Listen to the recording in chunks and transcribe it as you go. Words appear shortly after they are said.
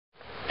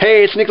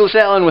Hey, it's Nicholas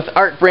Allen with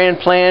Art Brand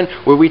Plan,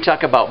 where we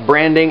talk about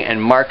branding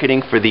and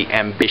marketing for the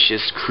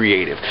ambitious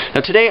creative.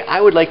 Now today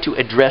I would like to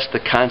address the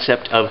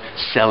concept of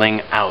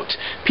selling out.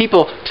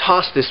 People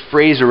toss this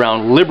phrase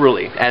around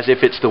liberally as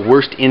if it's the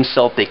worst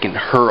insult they can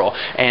hurl,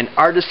 and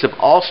artists of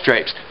all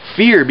stripes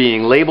fear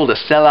being labeled a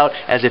sellout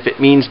as if it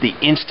means the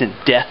instant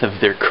death of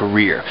their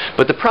career.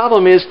 But the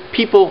problem is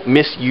people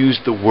misuse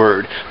the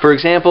word. For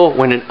example,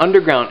 when an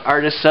underground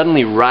artist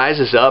suddenly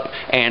rises up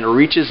and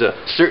reaches a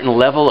certain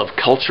level of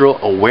cultural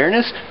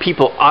awareness,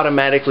 people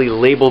automatically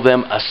label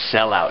them a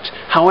sellout.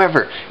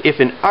 However, if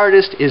an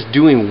artist is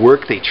doing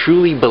work they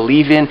truly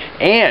believe in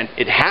and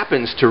it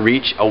happens to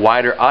reach a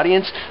wider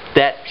audience,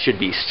 that should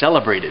be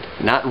celebrated,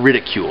 not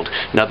ridiculed.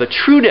 Now the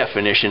true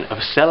definition of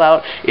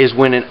sellout is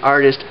when an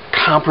artist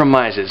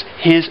compromises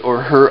his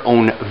or her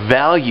own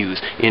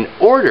values in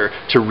order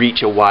to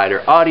reach a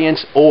wider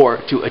audience or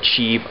to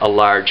achieve a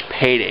large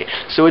payday.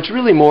 So it's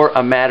really more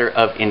a matter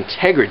of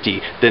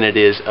integrity than it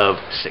is of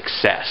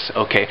success.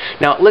 Okay,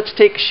 now let's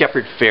take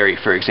Shepard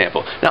Fairey for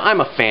example. Now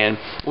I'm a fan.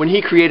 When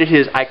he created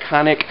his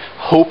iconic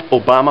Hope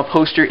Obama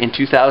poster in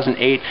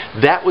 2008,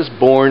 that was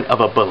born of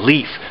a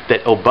belief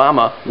that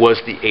Obama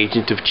was the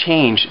agent of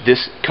change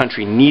this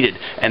country needed,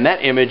 and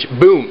that image,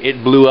 boom,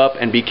 it blew up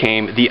and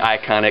became the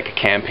iconic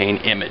campaign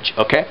image.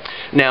 Okay,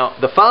 now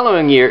the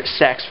following year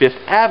Saks Fifth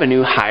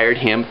Avenue hired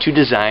him to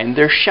design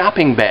their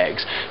shopping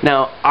bags.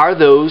 Now are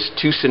those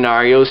two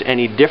scenarios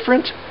any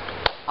different?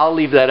 I'll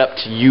leave that up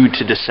to you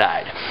to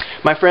decide.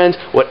 My friends,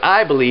 what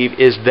I believe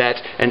is that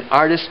an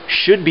artist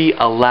should be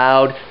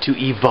allowed to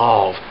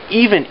evolve,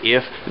 even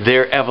if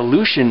their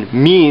evolution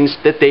means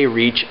that they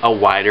reach a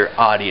wider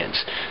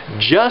audience.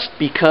 Just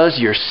because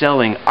you're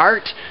selling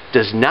art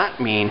does not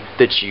mean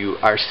that you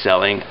are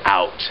selling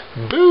out.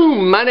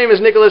 Boom! My name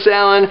is Nicholas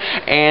Allen,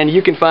 and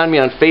you can find me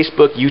on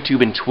Facebook,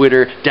 YouTube, and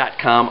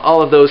Twitter.com,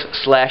 all of those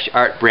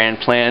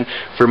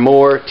 /ArtBrandPlan, for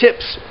more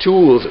tips,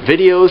 tools,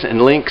 videos,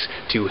 and links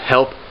to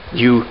help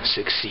you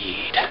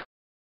succeed.